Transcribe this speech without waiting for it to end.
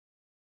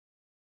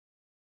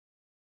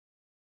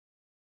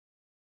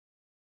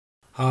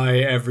Hi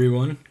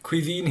everyone,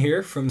 Caoimhin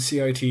here from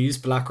CIT's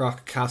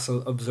Blackrock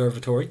Castle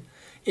Observatory.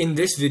 In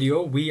this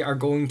video we are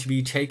going to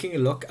be taking a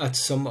look at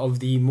some of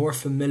the more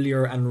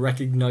familiar and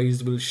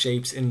recognizable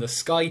shapes in the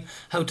sky,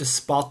 how to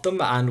spot them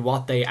and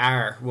what they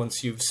are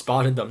once you've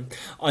spotted them.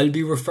 I'll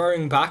be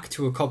referring back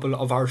to a couple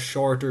of our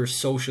shorter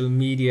social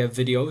media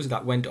videos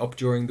that went up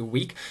during the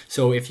week,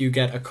 so if you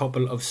get a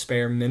couple of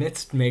spare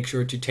minutes, make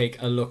sure to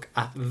take a look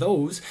at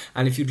those.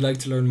 And if you'd like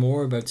to learn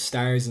more about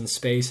stars and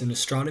space and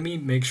astronomy,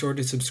 make sure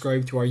to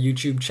subscribe to our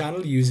YouTube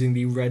channel using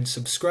the red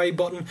subscribe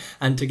button,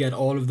 and to get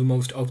all of the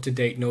most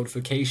up-to-date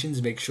notifications,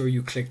 make sure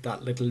you click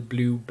that little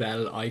blue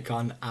bell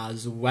icon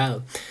as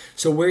well.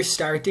 So we're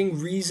starting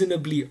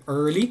reasonably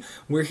early.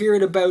 We're here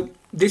at about,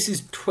 this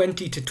is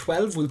 20 to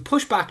 12. We'll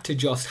push back to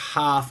just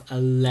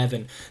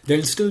 11:30.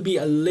 There'll still be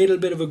a little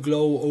bit of a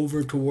glow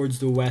over towards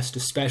the west,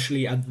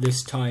 especially at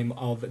this time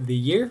of the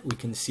year. We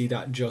can see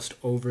that just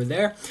over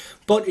there.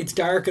 But it's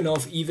dark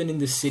enough, even in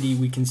the city,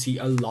 we can see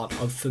a lot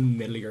of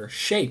familiar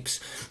shapes.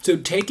 So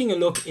taking a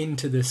look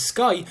into the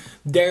sky,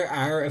 there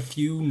are a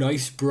few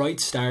nice bright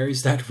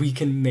stars that we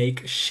can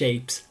make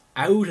shapes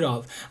out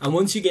of, and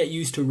once you get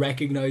used to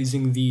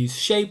recognizing these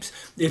shapes,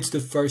 it's the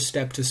first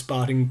step to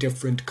spotting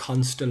different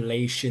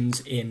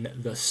constellations in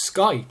the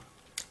sky.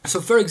 So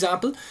for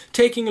example,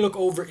 taking a look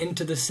over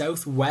into the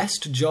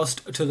southwest,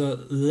 just to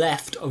the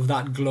left of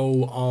that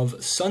glow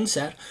of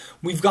sunset,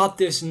 we've got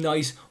this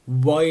nice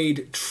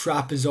wide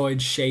trapezoid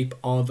shape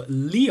of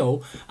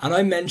Leo, and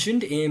I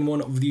mentioned in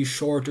one of these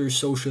shorter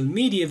social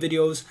media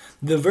videos,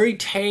 the very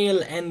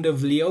tail end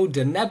of Leo,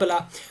 the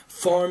nebula,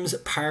 forms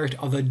part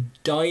of a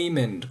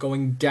diamond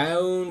going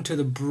down to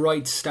the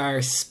bright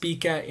star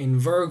Spica in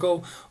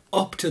Virgo,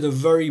 up to the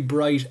very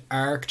bright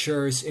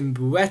Arcturus in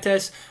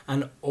Boetes,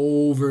 and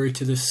over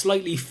to the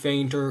slightly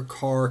fainter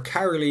Cor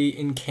Caroli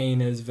in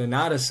Canes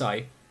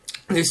Venatici.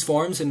 This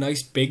forms a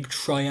nice big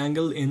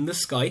triangle in the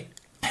sky,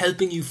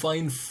 helping you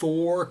find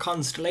 4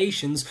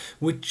 constellations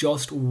with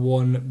just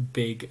one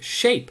big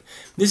shape.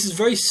 This is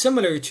very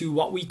similar to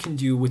what we can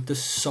do with the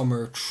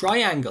summer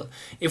triangle.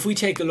 If we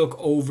take a look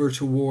over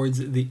towards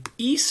the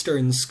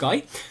eastern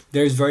sky,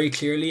 there's very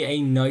clearly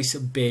a nice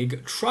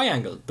big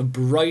triangle. The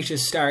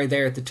brightest star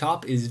there at the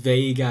top is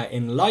Vega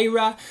in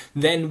Lyra,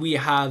 then we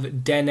have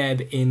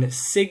Deneb in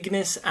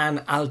Cygnus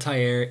and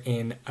Altair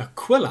in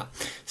Aquila.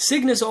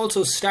 Cygnus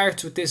also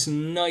starts with this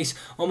nice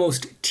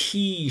almost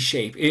T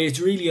shape. It's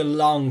really a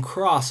long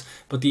cross,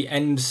 but the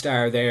end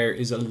star there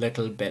is a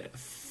little bit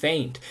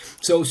faint.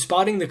 So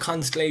spotting the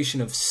constellation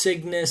of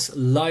Cygnus,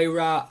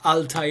 Lyra,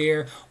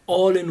 Altair,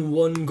 all in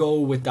one go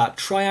with that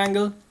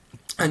triangle,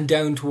 and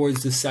down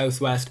towards the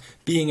southwest,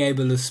 being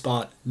able to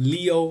spot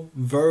Leo,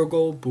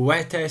 Virgo,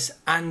 Boetes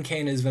and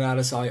Canes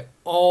Venatici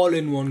all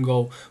in one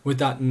go with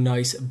that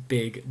nice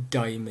big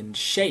diamond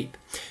shape.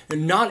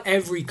 And not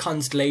every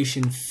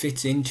constellation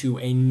fits into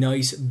a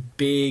nice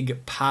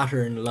big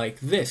pattern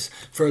like this.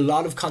 For a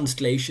lot of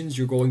constellations,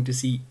 you're going to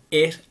see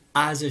it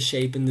as a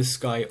shape in the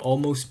sky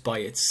almost by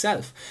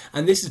itself,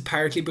 and this is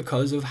partly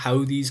because of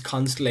how these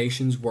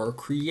constellations were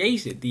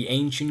created. The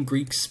ancient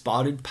Greeks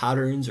spotted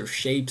patterns or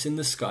shapes in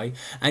the sky,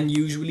 and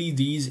usually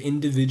these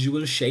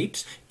individual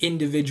shapes,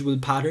 individual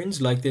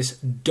patterns like this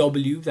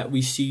W that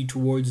we see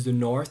towards the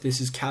north,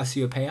 this is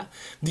Cassiopeia,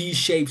 these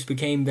shapes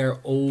became their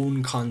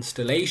own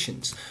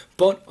constellations.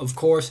 But of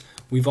course,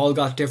 we've all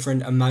got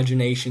different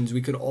imaginations.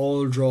 We could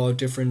all draw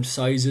different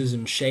sizes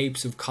and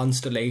shapes of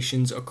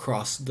constellations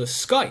across the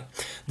sky.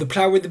 The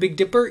Plough or the Big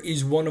Dipper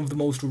is one of the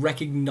most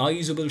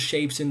recognizable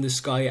shapes in the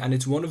sky, and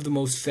it's one of the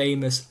most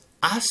famous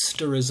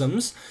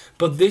asterisms,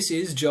 but this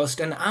is just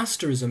an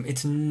asterism.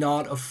 It's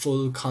not a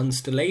full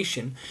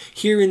constellation.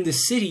 Here in the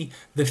city,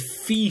 the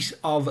feet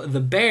of the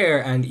bear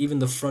and even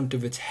the front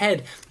of its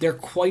head, they're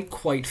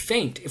quite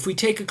faint. If we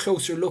take a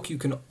closer look, you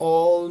can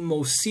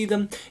almost see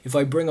them. If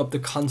I bring up the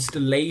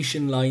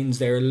constellation lines,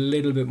 they're a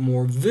little bit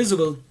more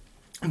visible.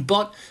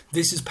 But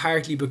this is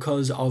partly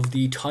because of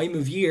the time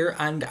of year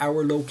and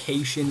our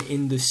location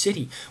in the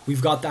city.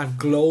 We've got that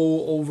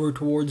glow over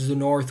towards the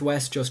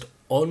northwest, just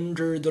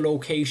under the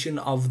location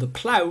of the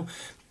Plough,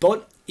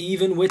 but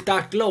even with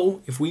that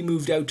glow, if we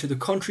moved out to the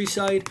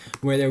countryside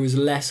where there was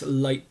less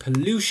light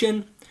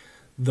pollution,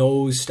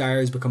 those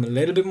stars become a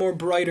little bit more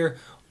brighter,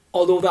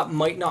 although that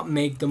might not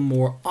make them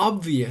more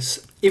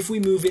obvious. If we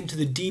move into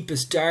the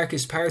deepest,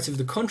 darkest parts of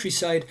the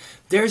countryside,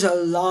 there's a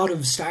lot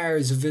of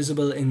stars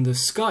visible in the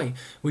sky,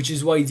 which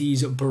is why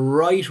these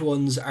bright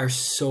ones are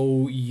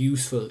so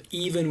useful.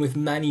 Even with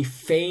many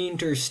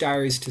fainter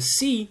stars to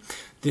see,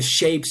 the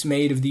shapes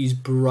made of these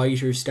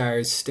brighter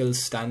stars still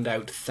stand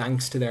out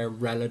thanks to their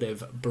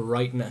relative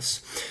brightness.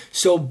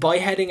 So by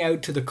heading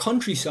out to the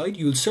countryside,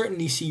 you'll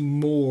certainly see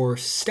more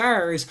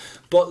stars,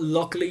 but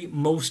luckily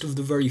most of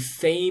the very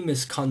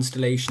famous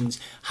constellations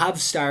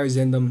have stars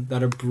in them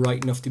that are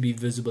bright enough to be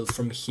visible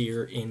from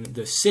here in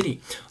the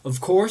city. Of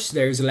course,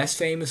 there's less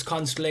famous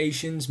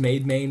constellations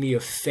made mainly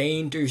of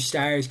fainter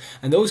stars,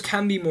 and those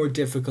can be more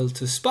difficult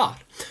to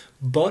spot.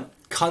 But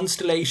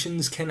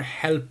Constellations can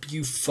help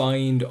you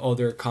find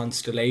other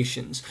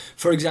constellations.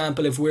 For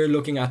example, if we're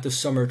looking at the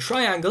summer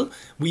triangle,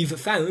 we've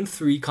found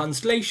 3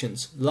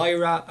 constellations: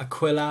 Lyra,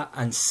 Aquila,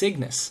 and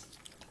Cygnus.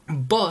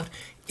 But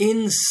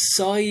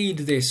inside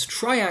this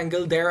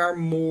triangle, there are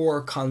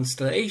more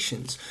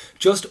constellations.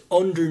 Just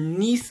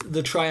underneath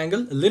the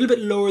triangle, a little bit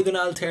lower than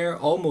Altair,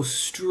 almost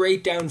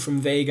straight down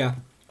from Vega,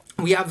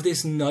 we have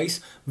this nice,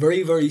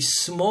 very, very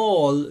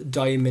small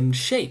diamond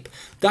shape.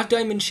 That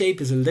diamond shape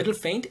is a little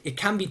faint. It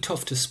can be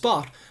tough to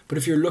spot, but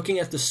if you're looking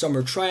at the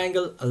summer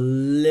triangle, a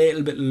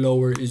little bit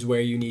lower is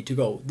where you need to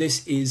go.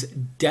 This is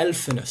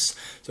Delphinus.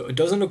 So it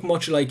doesn't look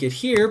much like it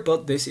here,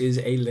 but this is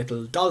a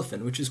little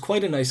dolphin, which is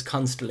quite a nice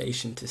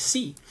constellation to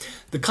see.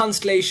 The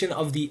constellation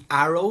of the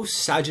Arrow,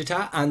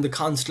 Sagitta, and the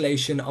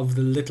constellation of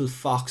the little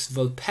fox,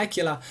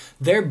 Vulpecula,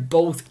 they're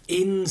both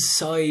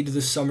inside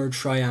the summer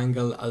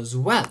triangle as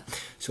well.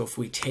 So if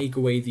we take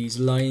away these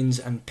lines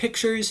and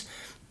pictures,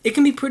 it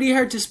can be pretty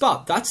hard to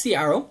spot. That's the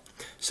Arrow.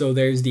 So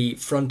there's the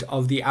front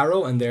of the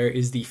arrow, and there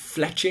is the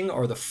fletching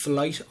or the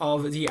flight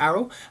of the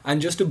arrow,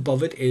 and just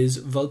above it is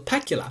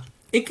Vulpecula.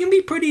 It can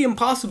be pretty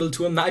impossible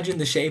to imagine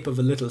the shape of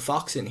a little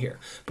fox in here,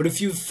 but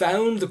if you've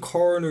found the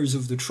corners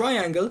of the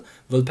triangle,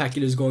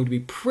 Vulpecula is going to be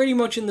pretty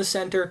much in the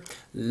center,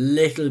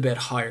 little bit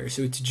higher,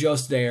 so it's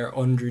just there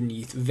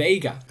underneath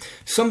Vega.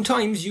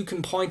 Sometimes you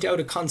can point out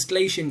a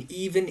constellation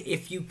even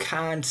if you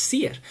can't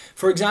see it.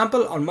 For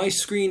example, on my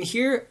screen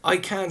here, I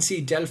can't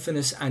see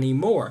Delphinus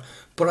anymore,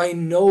 but I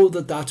know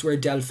that that's where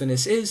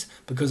Delphinus is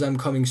because I'm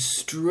coming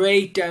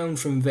straight down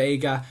from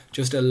Vega,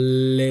 just a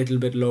little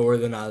bit lower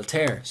than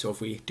Altair. So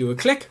if we do a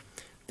click,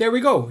 there we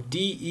go,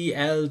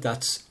 DEL,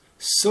 that's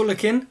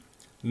Sullican,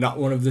 not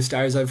one of the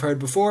stars I've heard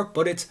before,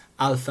 but it's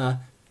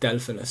Alpha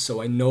Delphinus,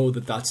 so I know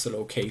that that's the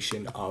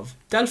location of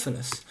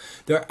Delphinus.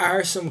 There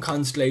are some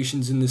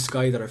constellations in the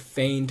sky that are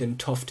faint and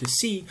tough to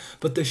see,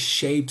 but the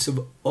shapes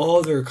of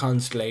other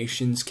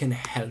constellations can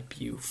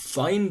help you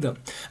find them.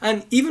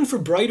 And even for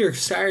brighter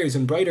stars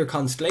and brighter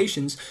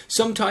constellations,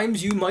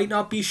 sometimes you might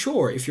not be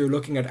sure if you're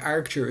looking at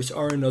Arcturus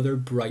or another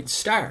bright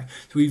star.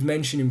 So we've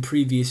mentioned in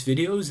previous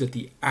videos that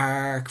the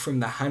arc from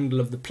the handle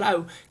of the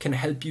plough can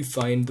help you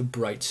find the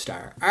bright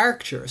star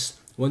Arcturus.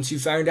 Once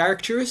you've found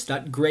Arcturus,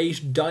 that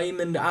great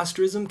diamond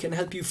asterism can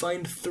help you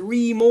find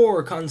 3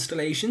 more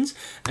constellations.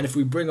 And if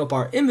we bring up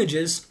our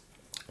images,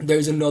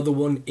 there's another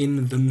one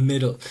in the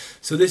middle.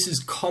 So this is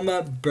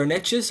Coma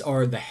Berenices,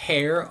 or the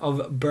hair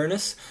of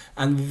Berenice,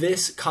 and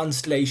this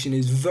constellation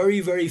is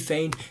very, very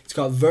faint. It's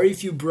got very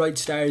few bright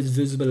stars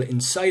visible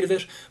inside of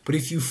it, but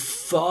if you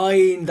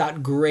find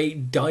that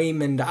great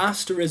diamond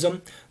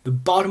asterism, the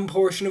bottom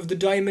portion of the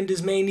diamond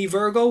is mainly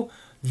Virgo,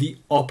 the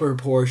upper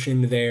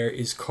portion there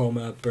is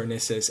Coma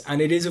Berenices, and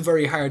it is a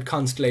very hard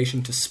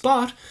constellation to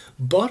spot,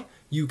 but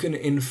you can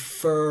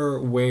infer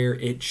where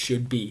it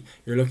should be.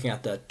 You're looking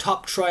at the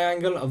top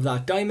triangle of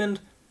that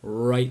diamond,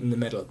 right in the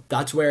middle.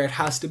 That's where it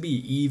has to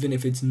be, even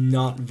if it's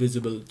not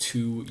visible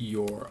to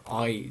your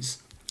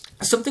eyes.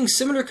 Something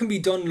similar can be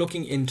done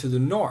looking into the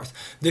north.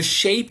 The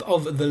shape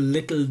of the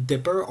Little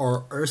Dipper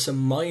or Ursa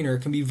Minor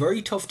can be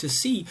very tough to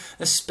see,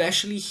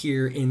 especially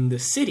here in the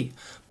city.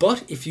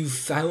 But if you've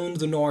found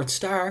the North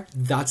Star,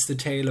 that's the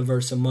tail of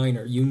Ursa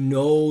Minor. You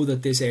know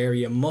that this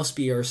area must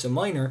be Ursa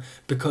Minor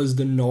because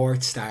the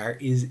North Star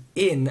is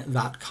in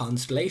that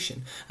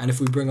constellation. And if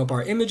we bring up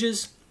our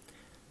images,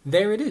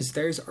 there it is.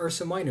 There's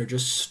Ursa Minor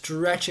just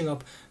stretching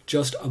up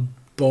just above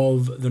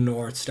the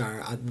North Star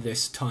at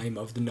this time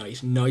of the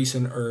night, nice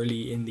and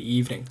early in the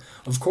evening.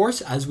 Of course,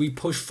 as we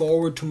push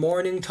forward to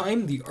morning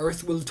time, the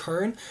Earth will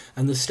turn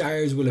and the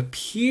stars will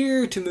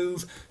appear to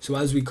move. So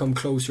as we come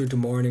closer to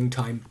morning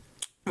time,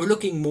 we're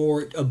looking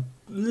more a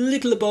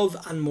little above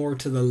and more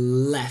to the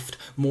left,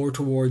 more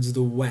towards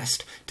the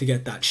west to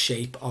get that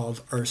shape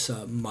of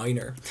Ursa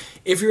Minor.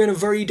 If you're in a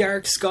very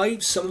dark sky,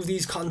 some of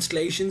these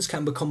constellations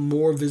can become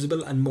more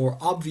visible and more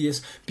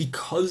obvious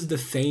because the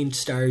faint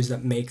stars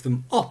that make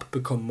them up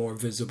become more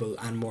visible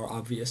and more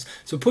obvious.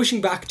 So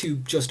pushing back to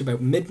just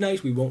about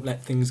midnight, we won't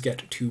let things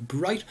get too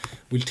bright.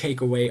 We'll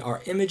take away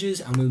our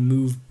images and we'll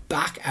move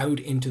back out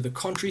into the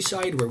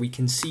countryside where we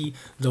can see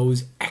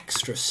those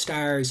extra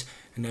stars.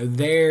 And now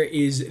there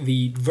is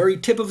the very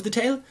tip of the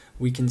tail.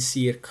 We can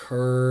see it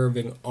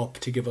curving up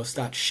to give us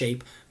that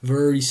shape,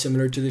 very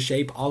similar to the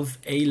shape of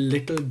a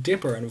Little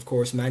Dipper. And of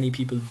course, many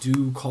people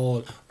do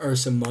call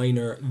Ursa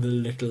Minor the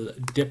Little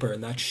Dipper,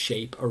 and that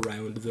shape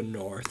around the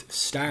North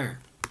Star.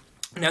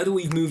 Now that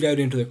we've moved out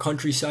into the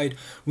countryside,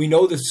 we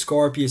know that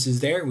Scorpius is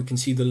there. We can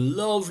see the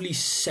lovely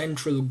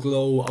central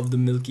glow of the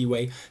Milky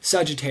Way.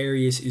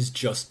 Sagittarius is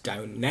just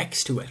down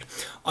next to it.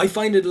 I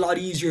find it a lot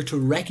easier to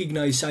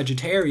recognize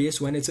Sagittarius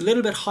when it's a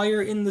little bit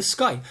higher in the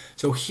sky.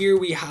 So here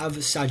we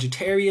have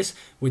Sagittarius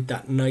with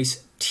that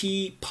nice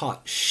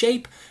teapot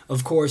shape.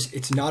 Of course,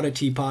 it's not a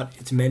teapot.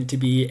 It's meant to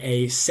be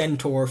a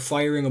centaur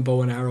firing a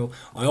bow and arrow.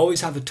 I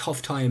always have a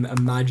tough time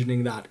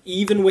imagining that,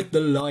 even with the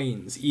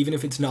lines, even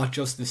if it's not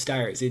just the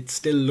stars. It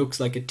still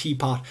looks like a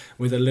teapot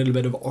with a little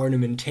bit of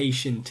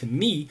ornamentation to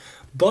me.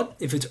 But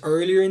if it's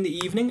earlier in the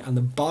evening and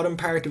the bottom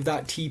part of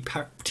that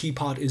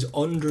teapot is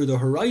under the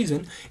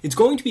horizon, it's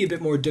going to be a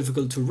bit more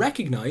difficult to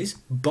recognize.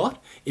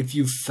 But if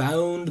you've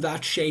found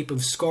that shape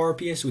of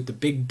Scorpius with the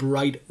big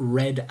bright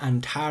red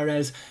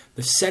Antares,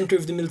 the center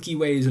of the Milky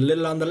Way is a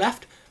little on the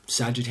left,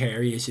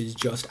 Sagittarius is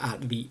just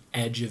at the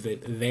edge of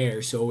it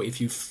there. So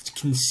if you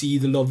can see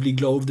the lovely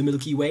glow of the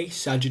Milky Way,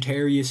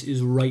 Sagittarius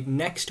is right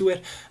next to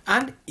it.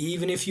 And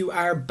even if you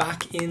are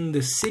back in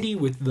the city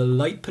with the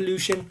light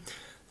pollution,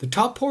 the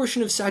top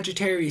portion of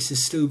Sagittarius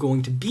is still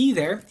going to be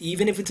there,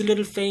 even if it's a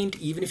little faint,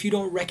 even if you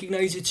don't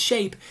recognize its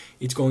shape.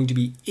 It's going to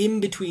be in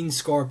between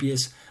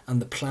Scorpius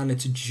and the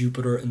planets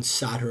Jupiter and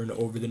Saturn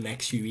over the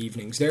next few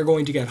evenings. They're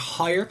going to get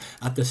higher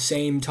at the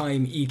same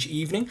time each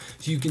evening.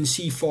 So you can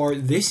see for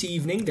this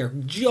evening, they're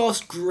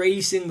just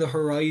gracing the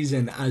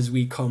horizon as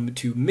we come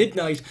to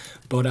midnight.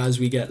 But as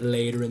we get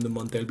later in the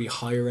month, they'll be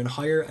higher and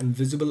higher and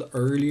visible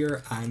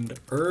earlier and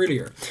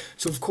earlier.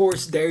 So of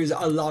course, there's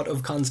a lot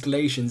of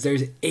constellations.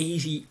 There's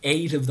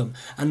 88 of them,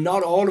 and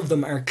not all of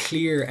them are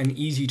clear and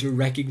easy to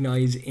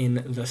recognize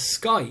in the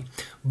sky.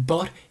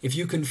 But if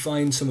you can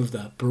find some of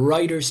the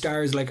brighter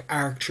stars like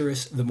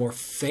Arcturus, the more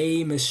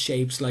famous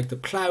shapes like the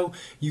Plough,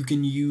 you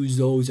can use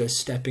those as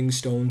stepping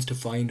stones to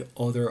find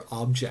other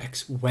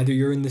objects, whether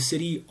you're in the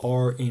city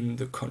or in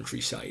the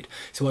countryside.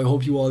 So I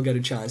hope you all get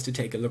a chance to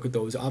take a look at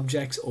those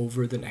objects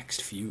over the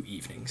next few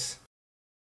evenings.